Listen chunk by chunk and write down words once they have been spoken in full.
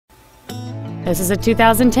This is a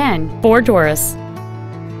 2010 Ford Taurus.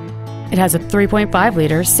 It has a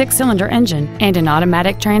 3.5-liter six-cylinder engine and an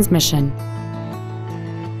automatic transmission.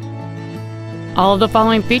 All of the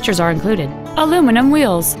following features are included: aluminum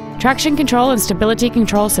wheels, traction control and stability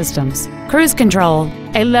control systems, cruise control,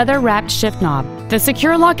 a leather-wrapped shift knob, the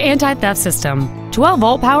Secure Lock anti-theft system,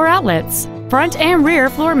 12-volt power outlets, front and rear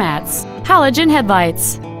floor mats, halogen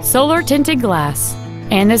headlights, solar tinted glass,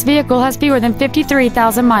 and this vehicle has fewer than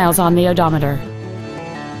 53,000 miles on the odometer.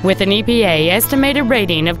 With an EPA estimated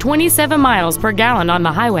rating of 27 miles per gallon on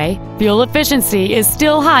the highway, fuel efficiency is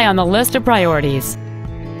still high on the list of priorities.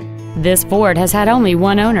 This Ford has had only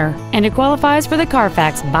one owner, and it qualifies for the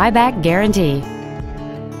Carfax buyback guarantee.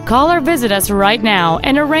 Call or visit us right now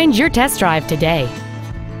and arrange your test drive today.